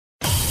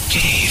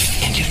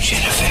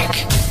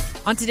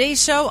On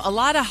today's show, a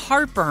lot of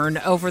heartburn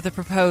over the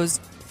proposed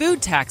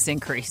food tax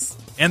increase.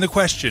 And the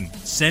question,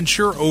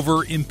 censure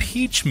over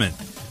impeachment.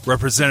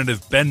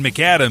 Representative Ben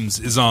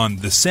McAdams is on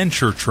the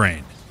censure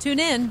train.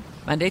 Tune in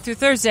Monday through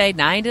Thursday,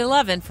 9 to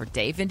 11 for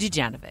Dave and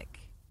Dujanovic.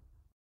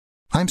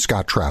 I'm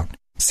Scott Trout,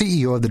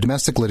 CEO of the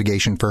domestic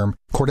litigation firm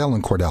Cordell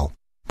 & Cordell.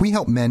 We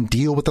help men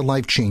deal with the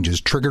life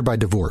changes triggered by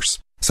divorce,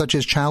 such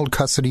as child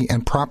custody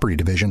and property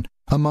division,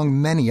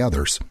 among many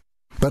others.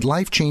 But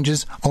life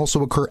changes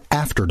also occur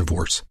after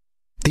divorce.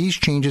 These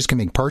changes can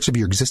make parts of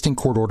your existing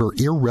court order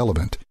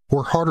irrelevant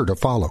or harder to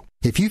follow.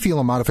 If you feel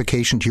a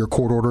modification to your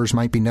court orders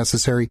might be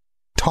necessary,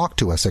 talk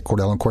to us at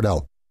Cordell &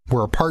 Cordell.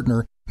 We're a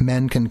partner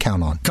men can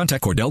count on.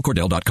 Contact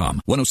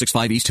CordellCordell.com,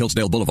 1065 East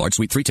Hillsdale Boulevard,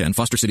 Suite 310,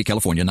 Foster City,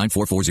 California,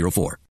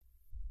 94404.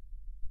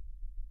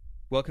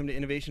 Welcome to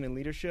Innovation and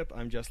Leadership.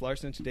 I'm Jess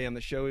Larson. Today on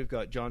the show, we've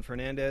got John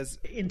Fernandez.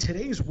 In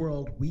today's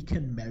world, we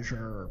can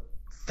measure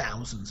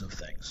thousands of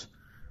things.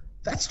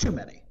 That's too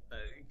many.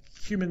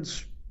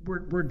 Humans,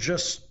 we're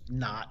just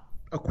not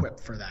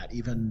equipped for that.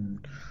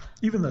 Even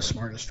the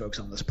smartest folks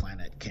on this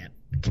planet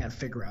can't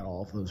figure out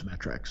all of those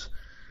metrics.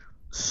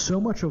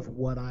 So much of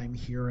what I'm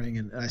hearing,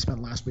 and I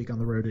spent last week on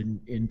the road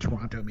in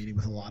Toronto meeting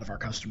with a lot of our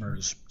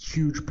customers,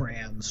 huge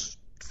brands.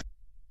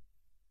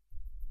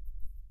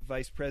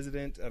 Vice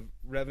President of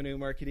Revenue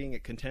Marketing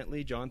at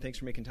Contently. John, thanks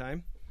for making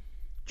time.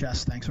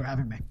 Jess, thanks for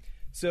having me.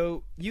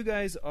 So you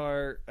guys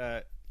are,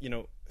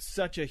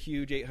 such a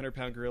huge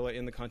 800-pound gorilla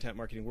in the content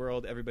marketing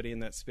world. Everybody in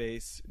that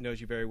space knows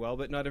you very well,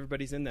 but not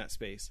everybody's in that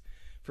space.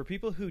 For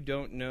people who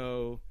don't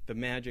know the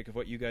magic of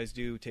what you guys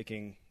do,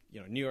 taking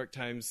New York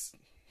Times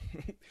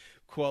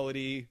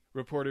quality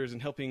reporters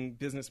and helping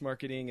business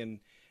marketing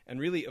and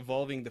really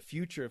evolving the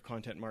future of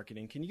content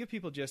marketing, can you give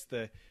people just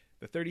the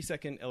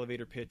 30-second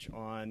elevator pitch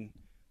on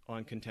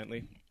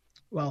Contently?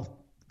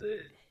 Well,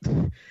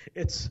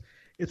 it's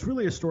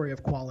really a story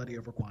of quality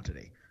over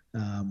quantity.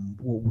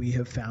 What we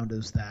have found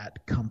is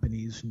that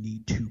companies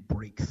need to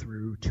break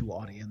through to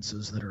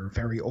audiences that are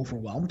very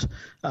overwhelmed.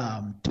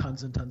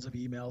 Tons and tons of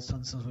emails,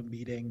 tons of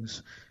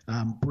meetings.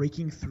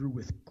 Breaking through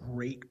with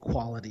great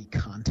quality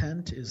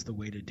content is the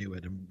way to do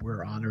it. And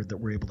we're honored that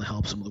we're able to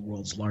help some of the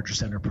world's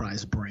largest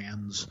enterprise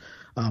brands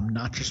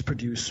not just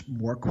produce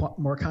more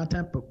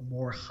content, but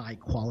more high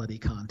quality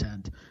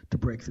content to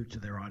break through to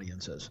their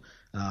audiences.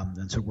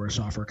 And so we're a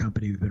software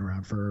company. We've been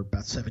around for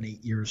about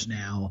 7-8 years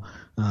now,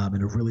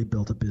 and have really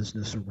built a business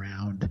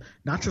around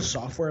not just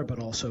software, but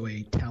also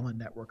a talent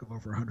network of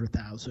over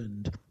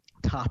 100,000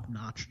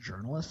 top-notch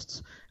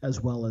journalists,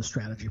 as well as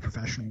strategy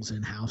professionals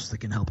in-house that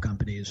can help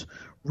companies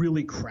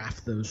really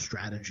craft those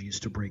strategies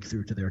to break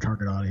through to their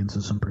target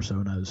audiences and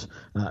personas,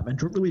 and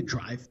to really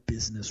drive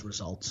business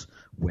results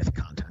with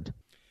content.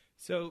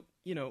 So,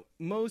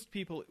 most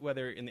people,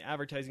 whether in the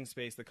advertising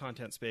space, the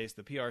content space,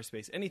 the PR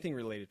space, anything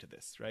related to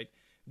this, right?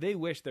 They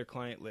wish their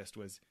client list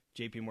was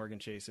JP Morgan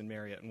Chase and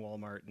Marriott and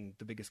Walmart and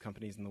the biggest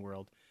companies in the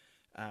world.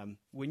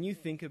 When you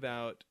think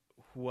about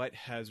what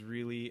has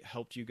really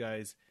helped you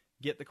guys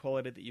get the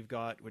quality that you've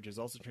got, which has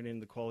also turned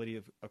into the quality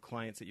of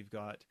clients that you've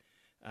got,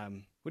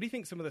 what do you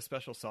think some of the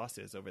special sauce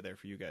is over there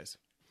for you guys?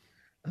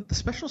 The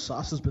special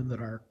sauce has been that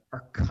our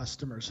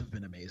customers have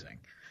been amazing.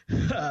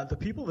 The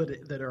people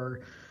that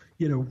are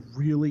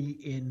really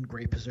in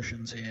great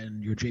positions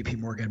in your JP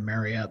Morgan,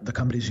 Marriott, the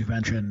companies you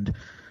mentioned,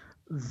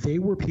 they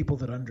were people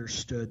that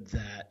understood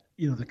that,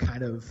 the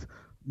kind of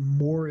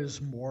more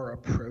is more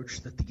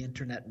approach that the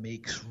internet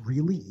makes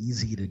really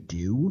easy to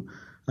do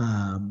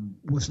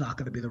was not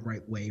going to be the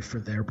right way for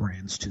their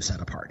brands to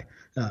set apart.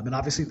 And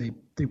obviously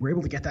they were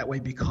able to get that way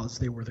because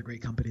they were the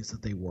great companies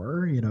that they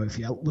were. If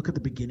you look at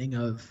the beginning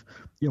of,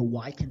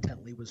 why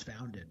Contently was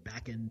founded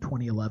back in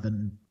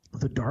 2011,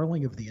 the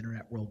darling of the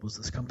internet world was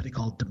this company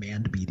called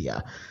Demand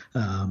Media.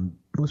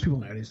 Most people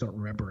nowadays don't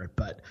remember it,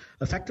 but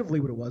effectively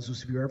what it was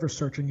if you were ever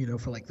searching,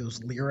 for like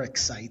those lyric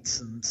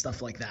sites and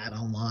stuff like that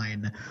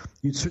online,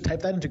 you'd type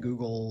that into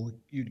Google,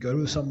 you'd go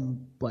to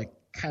some like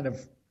kind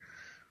of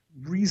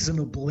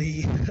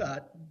reasonably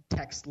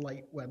text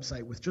light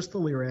website with just the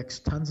lyrics,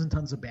 tons and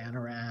tons of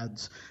banner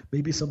ads,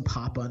 maybe some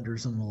pop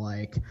unders and the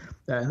like.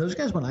 And those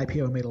guys went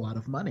IPO and made a lot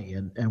of money.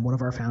 And one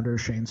of our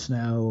founders, Shane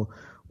Snow,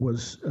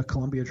 was a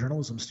Columbia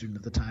journalism student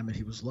at the time, and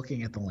he was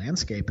looking at the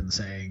landscape and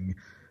saying,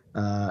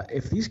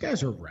 if these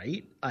guys are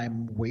right,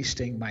 I'm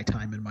wasting my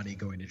time and money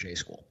going to J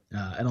school.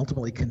 And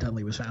ultimately,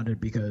 Contently was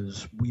founded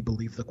because we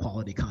believed the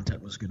quality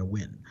content was going to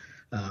win.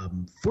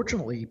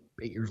 Fortunately,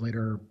 8 years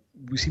later,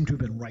 we seem to have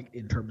been right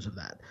in terms of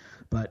that.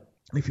 But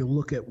if you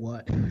look at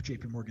what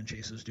JP Morgan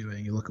Chase is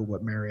doing, you look at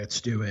what Marriott's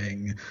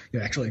doing,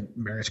 actually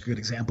Marriott's a good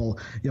example.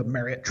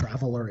 Marriott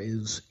Traveler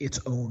is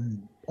its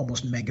own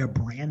almost mega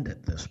brand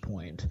at this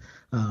point.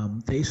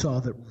 They saw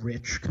that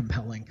rich,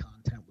 compelling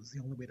content was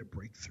the only way to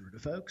break through to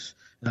folks.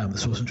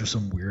 This wasn't just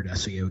some weird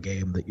SEO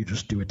game that you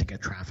just do it to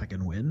get traffic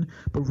and win,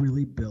 but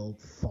really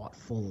build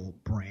thoughtful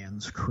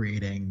brands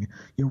creating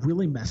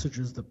really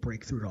messages that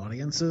break through to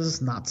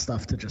audiences, not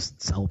stuff to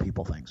just sell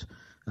people things.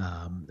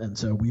 And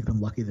so we've been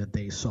lucky that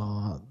they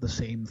saw the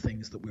same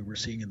things that we were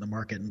seeing in the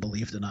market and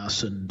believed in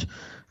us, and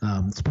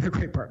it's been a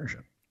great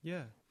partnership.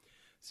 Yeah.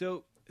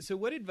 So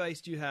what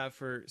advice do you have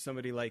for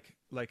somebody like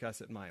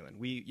us at Mylan?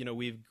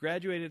 We've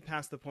graduated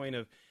past the point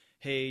of,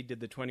 hey, did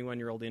the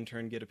 21-year-old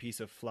intern get a piece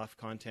of fluff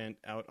content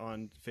out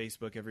on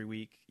Facebook every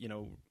week,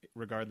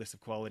 regardless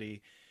of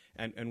quality?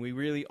 And we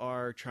really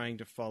are trying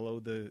to follow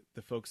the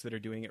folks that are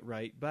doing it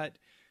right. But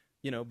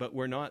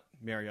we're not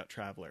Marriott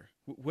Traveler.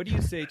 What do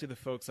you say to the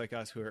folks like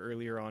us who are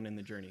earlier on in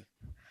the journey?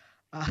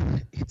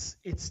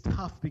 It's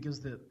tough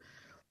because the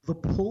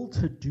pull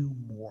to do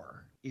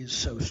more is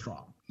so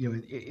strong.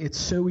 It's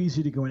so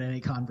easy to go in any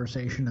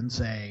conversation and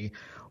say,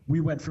 we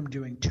went from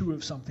doing 2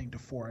 of something to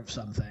 4 of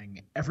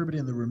something. Everybody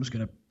in the room is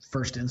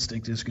first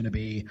instinct is going to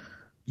be,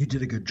 you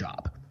did a good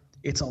job.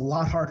 It's a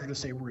lot harder to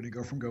say we're going to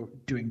go from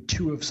doing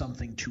 2 of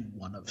something to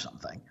 1 of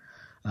something.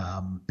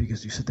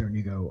 Because you sit there and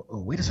you go,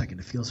 oh, wait a second,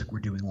 it feels like we're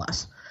doing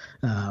less.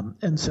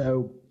 And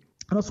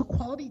also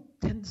quality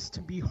tends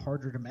to be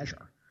harder to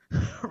measure,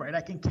 right?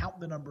 I can count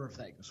the number of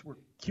things.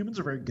 Humans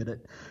are very good at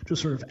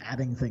just sort of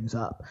adding things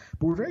up,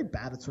 but we're very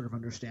bad at sort of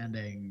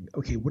understanding,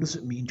 okay, what does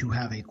it mean to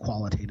have a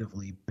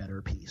qualitatively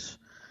better piece?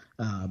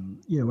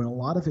 And a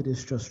lot of it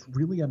is just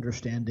really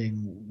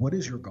understanding what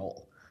is your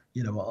goal.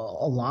 A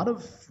lot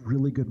of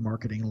really good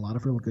marketing, a lot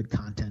of really good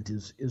content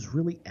is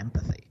really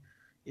empathy.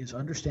 Is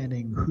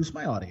understanding who's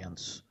my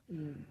audience,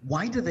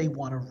 why do they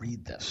want to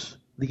read this?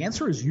 The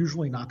answer is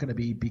usually not going to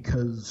be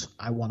because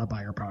I want to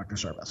buy your product or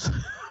service,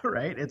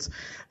 right?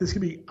 This can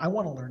be, I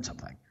want to learn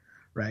something,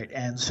 right?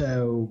 And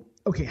so,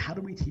 okay, how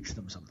do we teach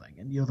them something?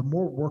 And the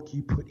more work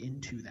you put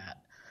into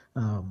that,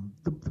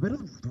 the better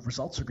the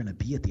results are going to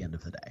be at the end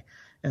of the day.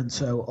 And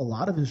so a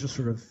lot of it is just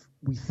sort of,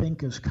 we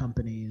think as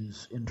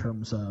companies in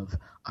terms of,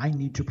 I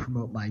need to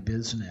promote my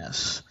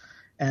business.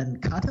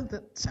 And content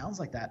that sounds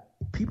like that,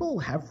 people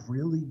have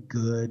really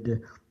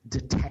good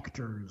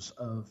detectors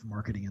of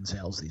marketing and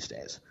sales these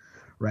days,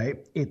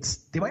 right?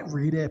 They might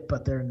read it,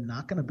 but they're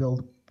not going to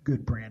build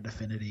good brand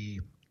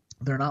affinity.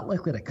 They're not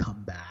likely to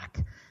come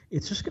back.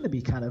 It's just going to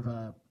be kind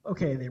of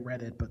okay, they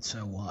read it, but so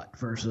what?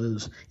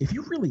 Versus if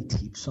you really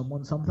teach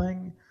someone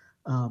something,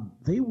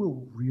 they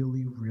will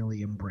really,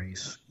 really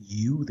embrace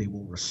you. They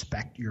will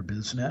respect your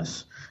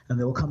business, and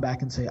they will come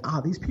back and say,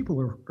 these people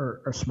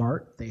are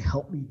smart. They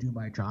help me do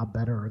my job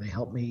better, or they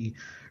help me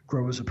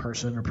grow as a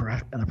person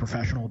and a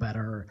professional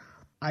better.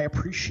 I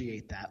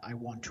appreciate that. I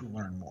want to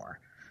learn more.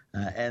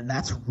 And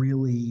that's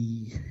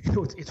really,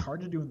 it's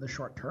hard to do in the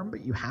short term,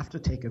 but you have to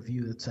take a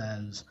view that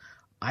says,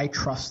 I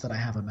trust that I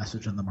have a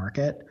message in the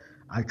market.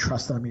 I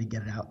trust that I'm going to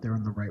get it out there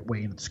in the right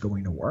way and it's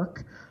going to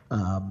work.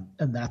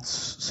 And that's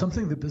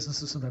something that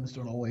businesses sometimes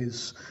don't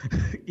always,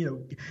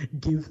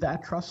 give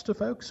that trust to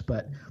folks,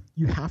 but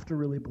you have to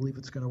really believe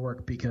it's going to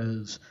work,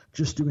 because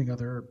just doing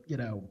other,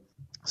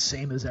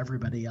 same as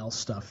everybody else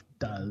stuff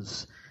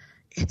does,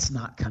 it's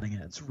not cutting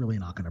it. It's really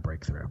not going to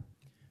break through.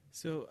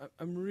 So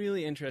I'm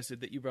really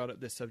interested that you brought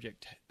up this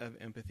subject of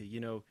empathy.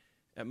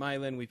 At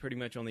Mylan, we pretty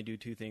much only do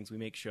 2 things. We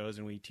make shows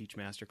and we teach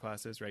master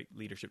classes, right?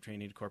 Leadership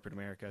training to corporate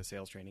America,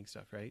 sales training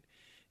stuff, right?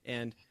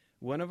 And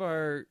one of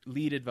our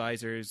lead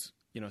advisors,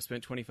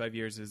 spent 25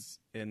 years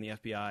in the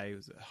FBI, he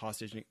was a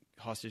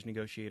hostage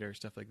negotiator,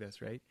 stuff like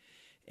this, right?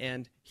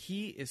 And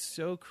he is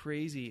so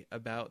crazy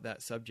about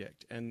that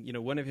subject. And,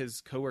 one of his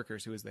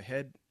coworkers, who was the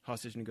head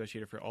hostage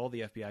negotiator for all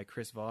the FBI,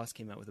 Chris Voss,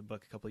 came out with a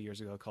book a couple of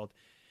years ago called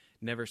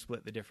Never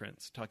Split the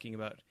Difference, talking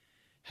about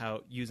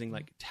how using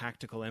like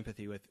tactical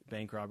empathy with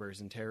bank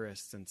robbers and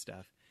terrorists and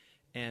stuff.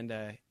 And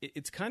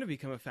it's kind of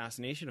become a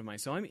fascination of mine.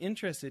 So I'm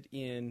interested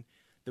in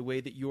the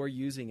way that you're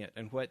using it,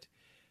 and what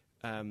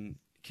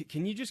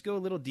can you just go a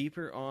little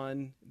deeper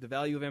on the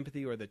value of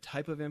empathy, or the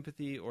type of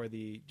empathy, or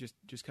the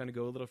just kind of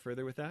go a little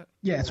further with that?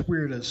 Yeah, it's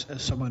weird as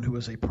someone who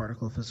was a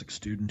particle physics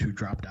student who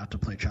dropped out to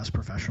play chess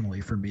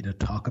professionally for me to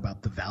talk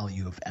about the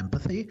value of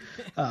empathy.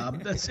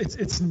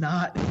 It's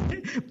not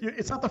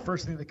the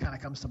first thing that kind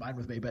of comes to mind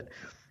with me, but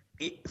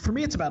for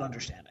me, it's about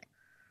understanding,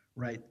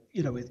 right?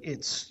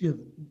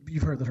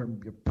 You've heard the term,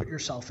 put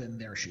yourself in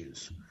their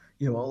shoes.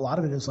 A lot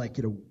of it is like,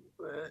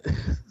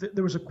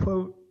 there was a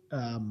quote,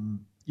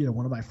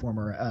 one of my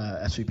former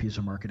SVPs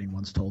of marketing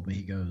once told me,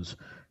 he goes,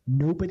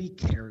 nobody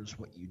cares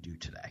what you do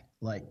today.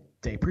 Like,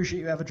 they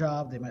appreciate you have a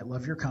job, they might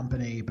love your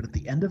company, but at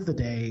the end of the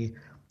day,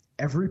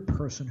 every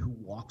person who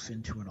walks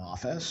into an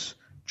office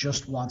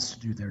just wants to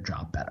do their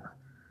job better.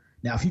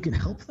 Now, if you can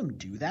help them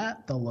do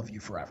that, they'll love you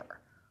forever.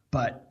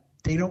 But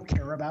they don't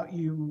care about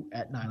you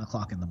at 9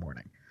 o'clock in the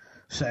morning.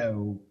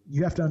 So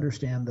you have to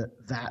understand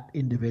that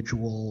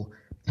individual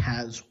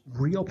has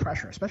real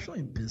pressure, especially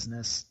in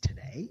business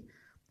today.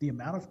 The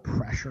amount of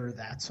pressure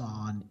that's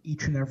on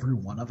each and every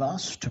one of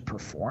us to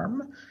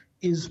perform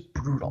is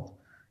brutal.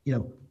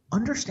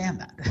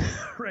 Understand that,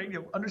 right?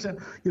 Understand,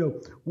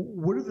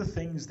 what are the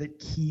things that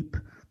keep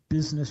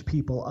business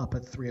people up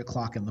at 3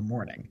 o'clock in the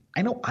morning?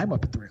 I know I'm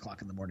up at 3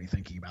 o'clock in the morning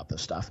thinking about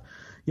this stuff,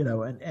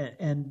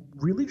 and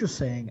really just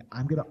saying,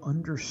 I'm going to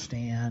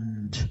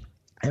understand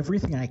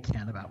everything I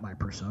can about my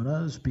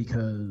personas,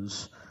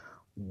 because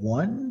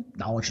one,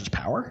 knowledge is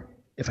power.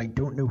 If I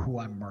don't know who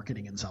I'm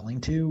marketing and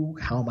selling to,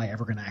 how am I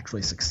ever going to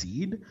actually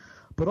succeed?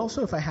 But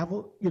also, if I have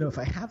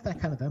that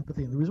kind of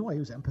empathy, and the reason why I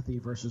use empathy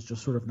versus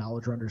just sort of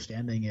knowledge or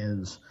understanding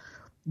is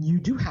you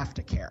do have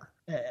to care.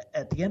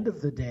 At the end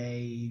of the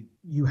day,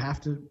 you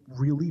have to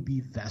really be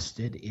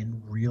vested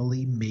in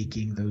really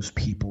making those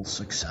people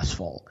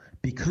successful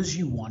because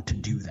you want to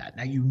do that.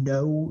 Now, you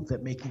know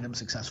that making them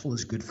successful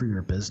is good for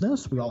your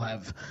business. We all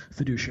have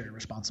fiduciary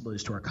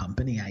responsibilities to our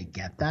company. I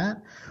get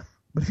that.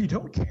 But if you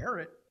don't care,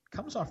 it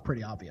comes off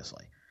pretty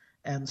obviously.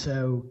 And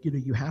so,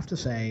 you have to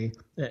say,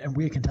 and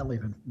we at Contently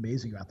have been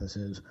amazing about this,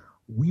 is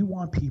we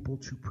want people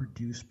to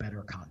produce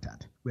better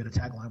content. We had a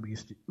tagline we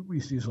used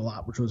to use a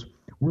lot, which was,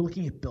 we're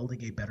looking at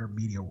building a better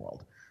media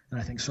world. And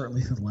I think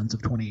certainly through the lens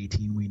of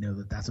 2018, we know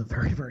that that's a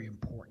very, very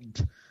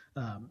important,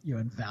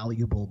 and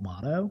valuable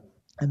motto.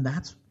 And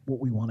that's what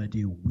we want to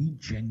do. We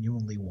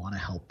genuinely want to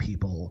help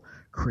people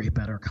create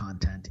better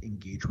content,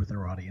 engage with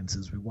their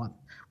audiences. We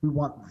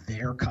want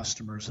their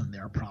customers and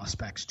their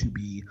prospects to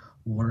be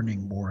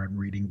learning more and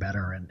reading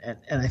better. And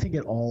I think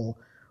it all,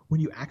 when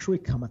you actually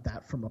come at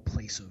that from a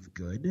place of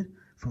good,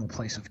 from a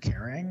place of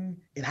caring,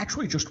 it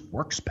actually just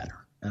works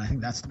better. And I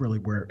think that's really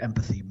where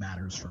empathy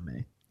matters for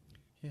me.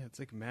 Yeah, it's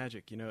like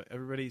magic.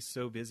 Everybody's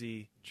so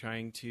busy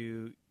trying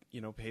to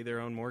pay their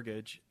own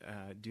mortgage,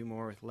 do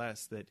more with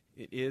less, that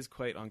it is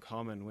quite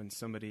uncommon when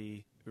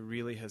somebody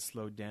really has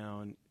slowed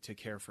down to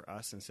care for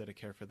us instead of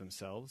care for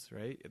themselves,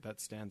 right?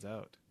 That stands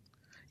out.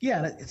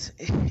 Yeah, and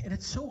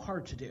it's so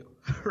hard to do,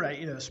 right?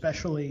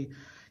 Especially,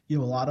 a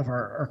lot of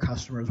our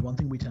customers, one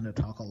thing we tend to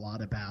talk a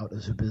lot about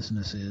as a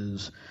business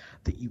is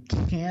that you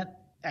can't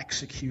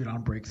execute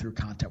on breakthrough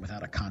content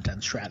without a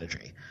content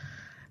strategy.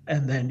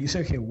 And then you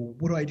say, okay, well,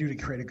 what do I do to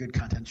create a good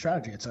content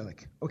strategy? It's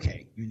like,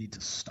 okay, you need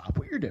to stop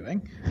what you're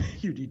doing.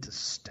 You need to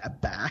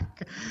step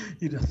back.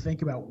 You need to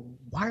think about,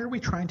 why are we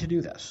trying to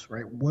do this,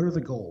 right? What are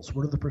the goals?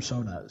 What are the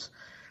personas?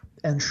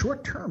 And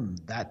short term,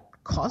 that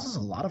causes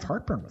a lot of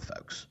heartburn with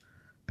folks.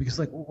 Because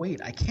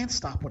wait, I can't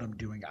stop what I'm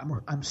doing.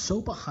 I'm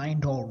so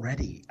behind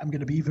already. I'm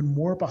going to be even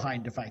more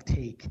behind if I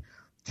take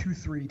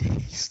 2-3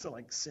 days to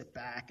sit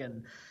back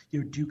and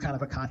do kind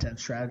of a content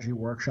strategy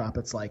workshop.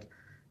 It's like,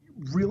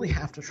 really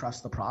have to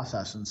trust the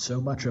process, and so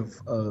much of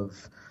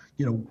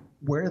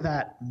where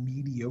that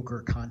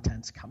mediocre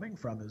content's coming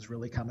from is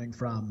really coming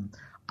from,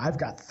 I've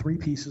got 3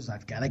 pieces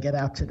I've got to get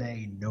out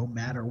today no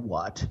matter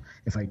what.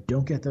 If I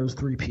don't get those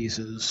 3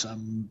 pieces,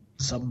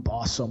 some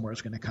boss somewhere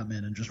is going to come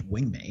in and just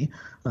wing me.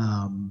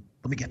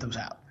 Let me get those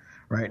out,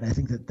 right? And I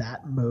think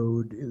that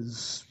mode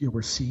is,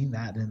 we're seeing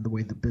that in the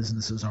way the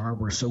businesses are.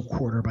 We're so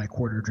quarter by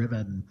quarter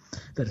driven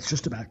that it's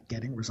just about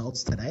getting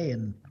results today,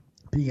 and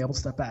being able to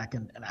step back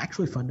and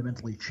actually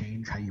fundamentally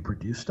change how you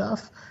produce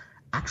stuff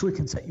actually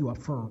can set you up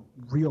for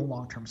real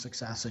long-term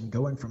success, and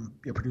going from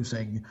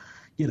producing,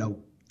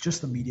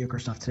 just the mediocre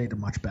stuff today to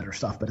much better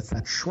stuff. But it's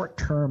that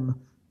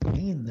short-term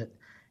pain that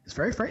is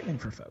very frightening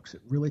for folks.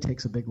 It really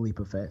takes a big leap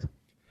of faith.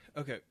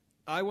 Okay.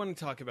 I want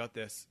to talk about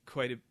this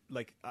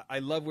I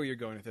love where you're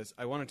going with this.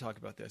 I want to talk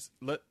about this.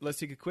 Let's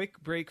take a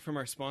quick break from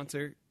our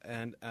sponsor,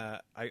 and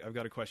I've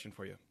got a question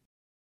for you.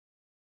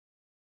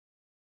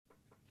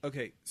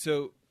 Okay,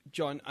 so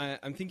John,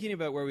 I'm thinking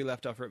about where we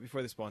left off right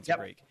before the sponsor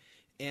break.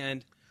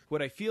 And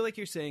what I feel like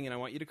you're saying, and I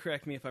want you to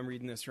correct me if I'm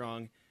reading this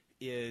wrong,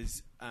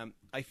 is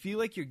I feel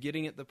like you're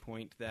getting at the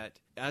point that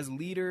as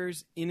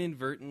leaders,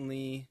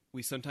 inadvertently,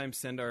 we sometimes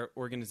send our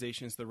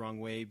organizations the wrong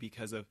way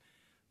because of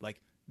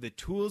the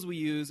tools we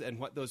use and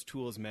what those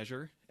tools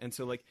measure. And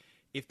so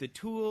if the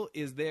tool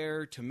is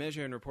there to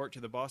measure and report to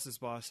the boss's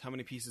boss how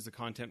many pieces of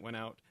content went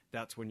out,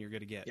 that's when you're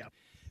going to get. Yeah.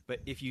 But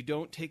if you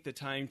don't take the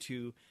time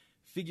to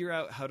figure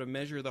out how to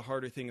measure the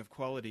harder thing of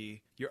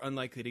quality, you're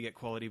unlikely to get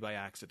quality by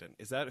accident.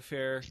 Is that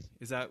fair?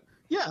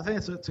 Yeah, I think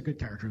it's a good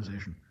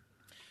characterization.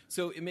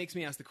 So it makes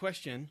me ask the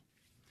question,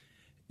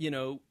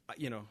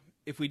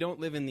 if we don't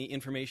live in the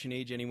information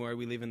age anymore,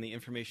 we live in the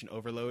information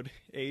overload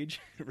age,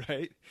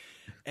 right?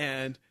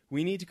 And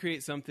we need to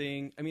create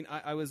something. I mean,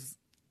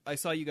 I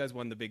saw you guys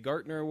won the Big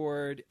Gartner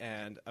Award,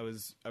 and I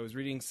was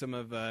reading some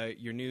of the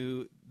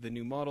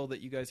new model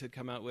that you guys had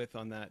come out with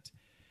on that.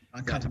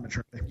 On content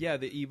maturity. Yeah,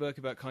 the ebook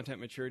about content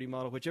maturity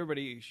model, which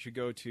everybody should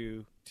go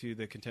to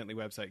the Contently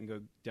website and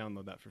go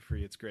download that for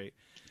free. It's great.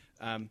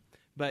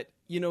 But,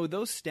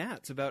 those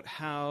stats about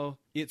how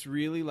it's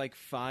really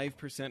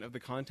 5% of the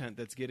content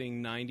that's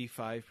getting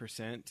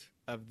 95%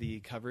 of the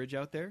coverage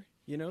out there,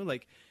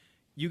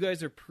 you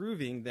guys are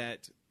proving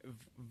that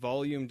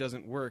volume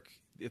doesn't work.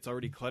 It's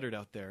already cluttered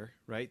out there,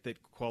 right?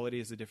 That quality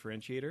is a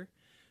differentiator.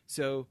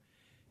 So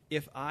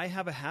if I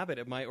have a habit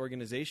at my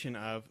organization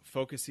of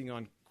focusing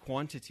on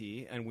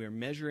quantity, and we're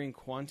measuring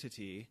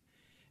quantity,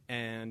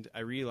 and I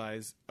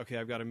realize, okay,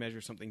 I've got to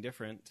measure something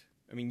different.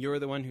 I mean, you're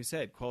the one who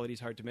said quality is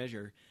hard to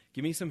measure.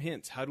 Give me some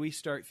hints. How do we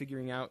start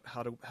figuring out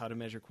how to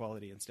measure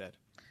quality instead?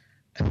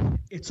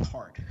 It's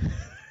hard.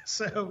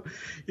 So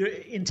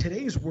in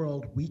today's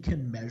world, we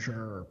can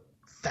measure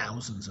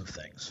thousands of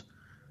things.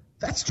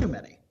 That's too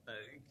many.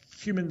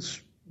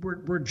 Humans,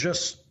 we're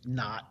just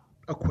not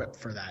equipped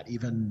for that.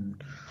 Even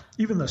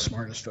the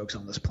smartest folks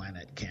on this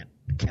planet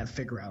can't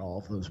figure out all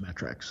of those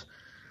metrics.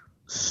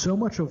 So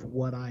much of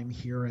what I'm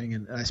hearing,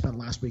 and I spent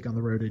last week on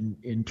the road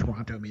in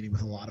Toronto meeting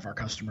with a lot of our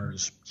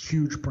customers,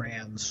 huge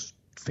brands,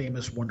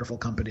 famous, wonderful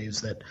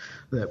companies that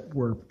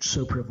we're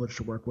so privileged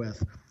to work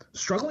with,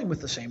 struggling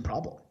with the same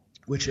problem,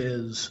 which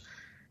is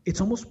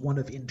it's almost one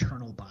of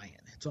internal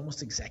buy-in. It's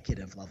almost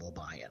executive level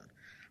buy-in.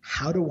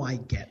 How do I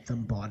get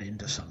them bought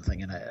into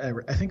something? And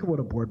I think of what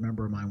a board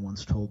member of mine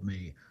once told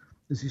me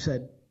is he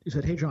said,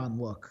 hey, John,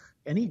 look,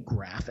 any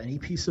graph, any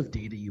piece of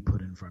data you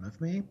put in front of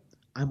me,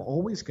 I'm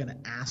always going to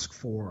ask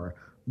for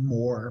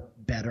more,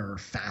 better,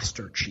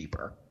 faster,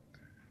 cheaper.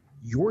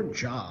 Your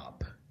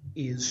job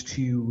is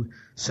to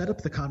set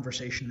up the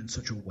conversation in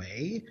such a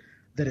way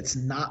that it's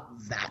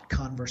not that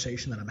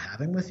conversation that I'm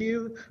having with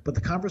you, but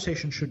the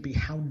conversation should be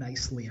how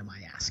nicely am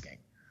I asking,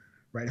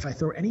 right? If I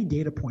throw any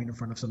data point in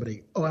front of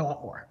somebody, oh, I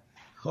want more,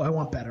 oh, I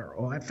want better,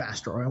 oh, I want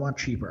faster, or I want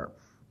cheaper.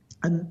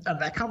 And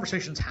that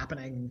conversation's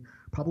happening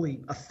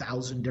probably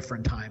 1,000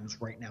 different times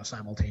right now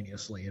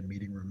simultaneously in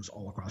meeting rooms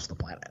all across the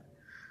planet.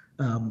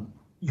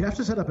 You have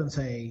to set up and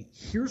say,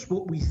 here's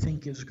what we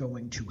think is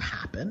going to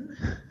happen,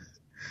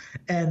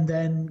 and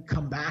then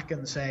come back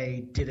and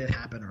say, did it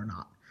happen or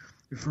not?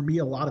 For me,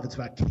 a lot of it's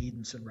about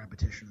cadence and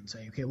repetition and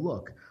saying, okay,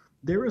 look,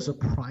 there is a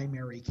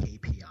primary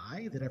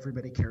KPI that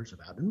everybody cares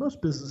about. In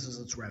most businesses,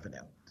 it's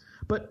revenue.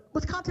 But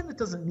with content, it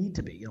doesn't need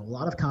to be. A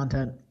lot of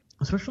content,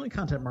 especially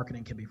content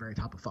marketing, can be very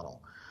top of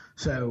funnel.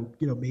 So,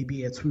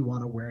 maybe it's we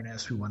want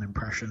awareness, we want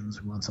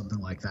impressions, we want something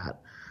like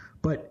that.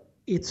 But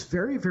it's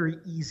very, very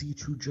easy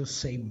to just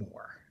say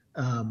more.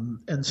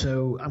 And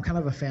so I'm kind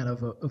of a fan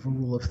of a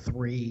rule of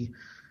three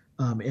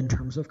in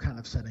terms of kind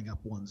of setting up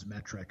one's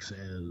metrics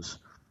is,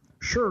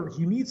 sure,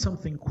 you need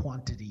something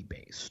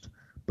quantity-based,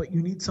 but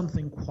you need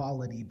something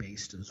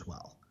quality-based as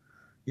well.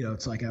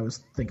 It's like I always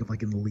think of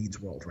like in the leads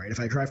world, right? If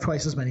I drive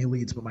twice as many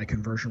leads, but my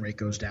conversion rate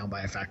goes down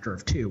by a factor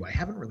of 2, I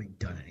haven't really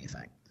done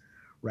anything,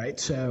 right?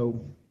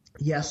 So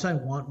yes, I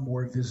want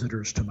more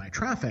visitors to my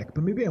traffic,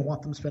 but maybe I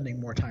want them spending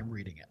more time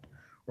reading it.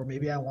 Or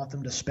maybe I want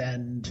them to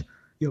spend,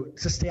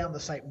 to stay on the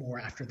site more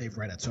after they've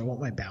read it. So I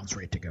want my bounce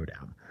rate to go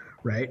down,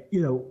 right?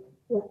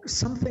 Or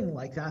something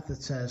like that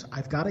says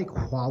I've got a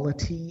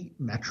quality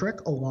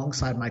metric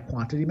alongside my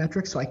quantity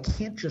metric, so I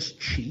can't just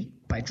cheat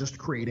by just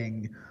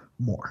creating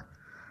more,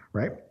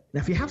 right?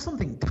 Now, if you have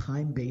something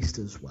time-based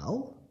as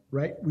well,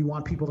 right, we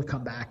want people to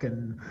come back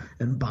and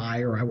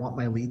buy, or I want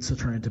my leads to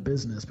turn into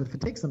business, but if it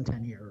takes them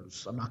 10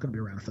 years, I'm not going to be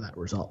around for that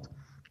result.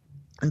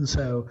 And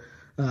so,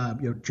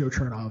 Joe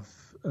Chernoff,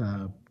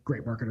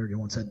 great marketer,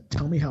 once said,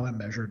 tell me how I'm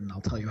measured and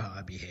I'll tell you how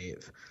I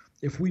behave.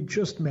 If we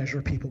just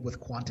measure people with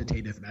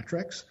quantitative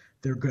metrics,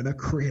 they're going to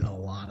create a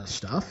lot of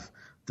stuff.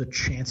 The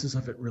chances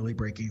of it really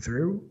breaking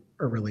through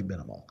are really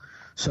minimal.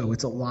 So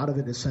it's a lot of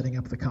it is setting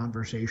up the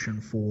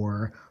conversation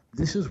for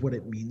this is what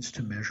it means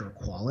to measure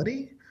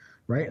quality,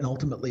 right? And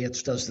ultimately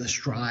it's does this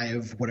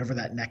drive whatever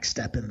that next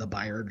step in the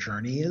buyer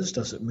journey is?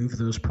 Does it move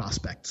those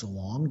prospects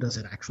along? Does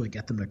it actually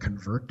get them to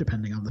convert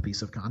depending on the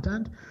piece of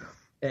content?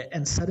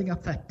 And setting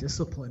up that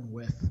discipline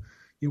with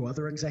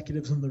other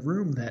executives in the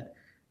room that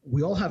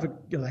we all have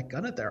that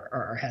gun at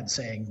our head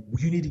saying,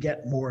 you need to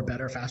get more,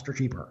 better, faster,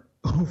 cheaper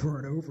over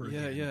and over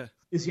again. Yeah.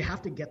 Is you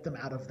have to get them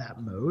out of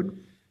that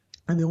mode.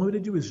 And the only way to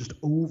do is just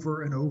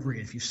over and over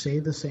again. If you say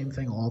the same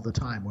thing all the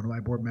time, one of my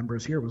board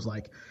members here was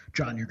like,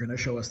 John, you're going to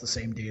show us the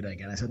same data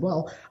again. I said,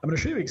 well, I'm going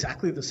to show you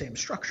exactly the same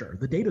structure.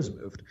 The data's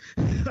moved.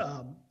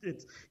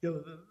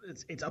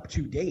 It's up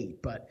to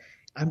date, but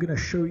I'm going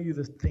to show you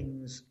the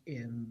things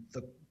in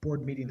the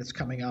board meeting that's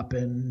coming up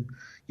in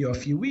a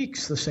few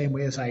weeks the same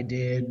way as I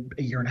did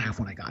a year and a half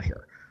when I got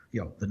here.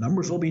 The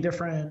numbers will be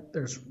different.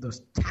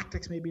 Those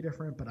tactics may be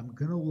different, but I'm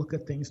going to look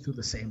at things through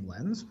the same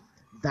lens.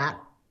 That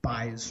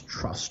buys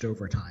trust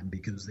over time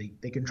because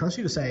they can trust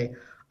you to say,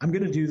 I'm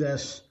going to do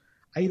this.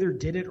 I either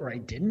did it or I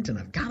didn't, and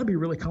I've got to be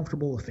really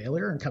comfortable with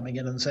failure and coming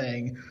in and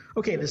saying,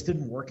 okay, this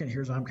didn't work, and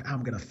here's how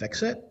I'm going to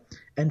fix it,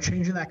 and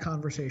changing that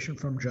conversation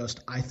from just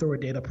I throw a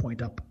data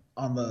point up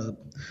on the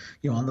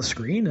on the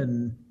screen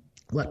and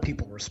let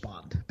people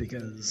respond,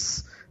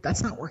 because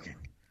that's not working.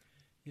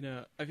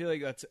 I feel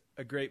like that's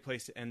a great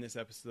place to end this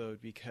episode,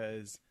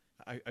 because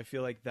I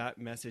feel like that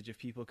message, if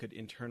people could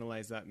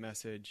internalize that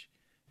message,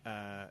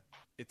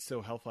 it's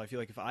so helpful. I feel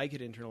like if I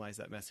could internalize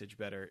that message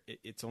better,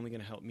 it's only going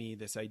to help me.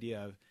 This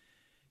idea of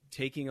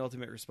taking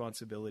ultimate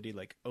responsibility,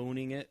 like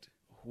owning it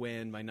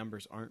when my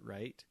numbers aren't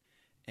right,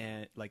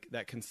 and like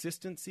that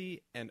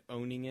consistency and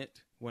owning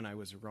it when I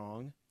was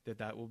wrong,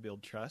 that will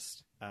build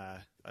trust.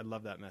 I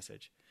love that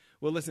message.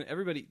 Well, listen,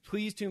 everybody,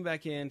 please tune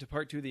back in to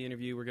part 2 of the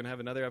interview. We're going to have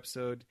another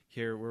episode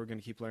here where we're going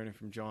to keep learning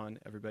from John.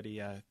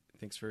 Everybody,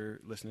 thanks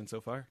for listening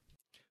so far.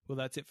 Well,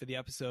 that's it for the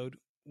episode.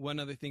 One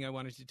other thing I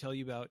wanted to tell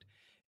you about,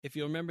 if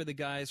you remember the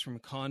guys from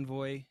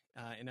Convoy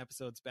in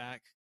episodes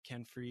back,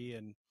 Ken Free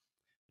and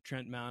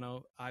Trent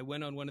Mano, I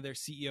went on one of their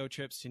CEO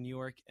trips to New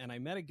York, and I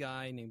met a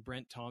guy named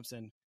Brent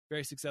Thompson,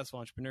 very successful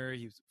entrepreneur.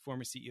 He was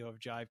former CEO of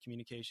Jive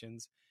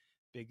Communications,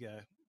 big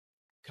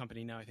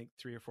company now, I think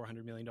 $300 or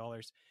 $400 million.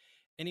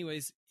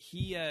 anyways,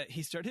 he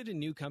started a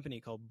new company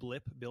called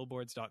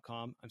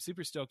blipbillboards.com. I'm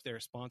super stoked they're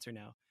a sponsor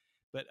now.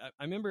 But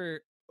I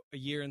remember a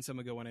year and some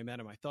ago when I met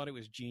him, I thought it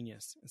was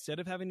genius. Instead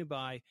of having to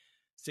buy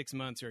 6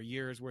 months or a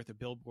year's worth of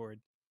billboard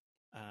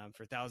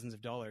for thousands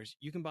of dollars,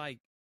 you can buy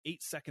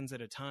 8 seconds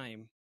at a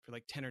time for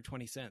like 10 or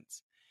 20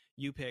 cents.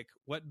 You pick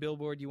what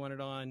billboard you want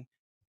it on,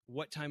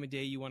 what time of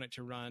day you want it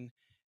to run.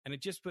 And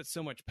it just puts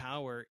so much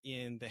power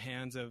in the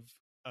hands of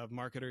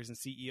marketers and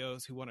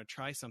CEOs who want to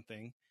try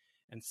something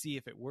and see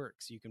if it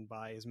works. You can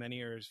buy as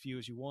many or as few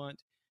as you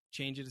want,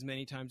 change it as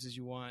many times as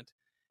you want.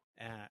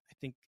 I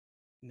think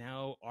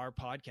now our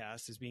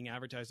podcast is being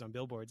advertised on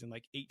billboards in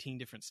like 18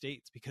 different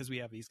states because we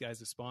have these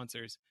guys as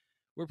sponsors.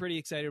 We're pretty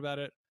excited about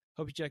it.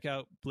 Hope you check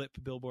out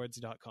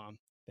blipbillboards.com.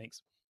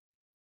 Thanks.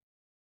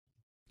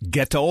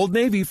 Get to Old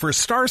Navy for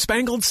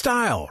Star-Spangled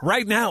Style.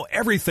 Right now,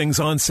 everything's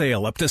on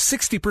sale, up to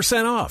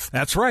 60% off.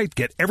 That's right.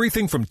 Get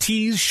everything from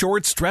tees,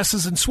 shorts,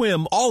 dresses, and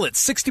swim, all at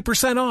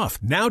 60% off.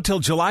 Now till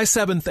July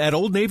 7th at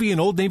Old Navy and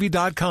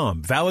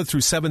OldNavy.com. Valid through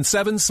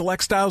 7/7,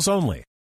 select styles only.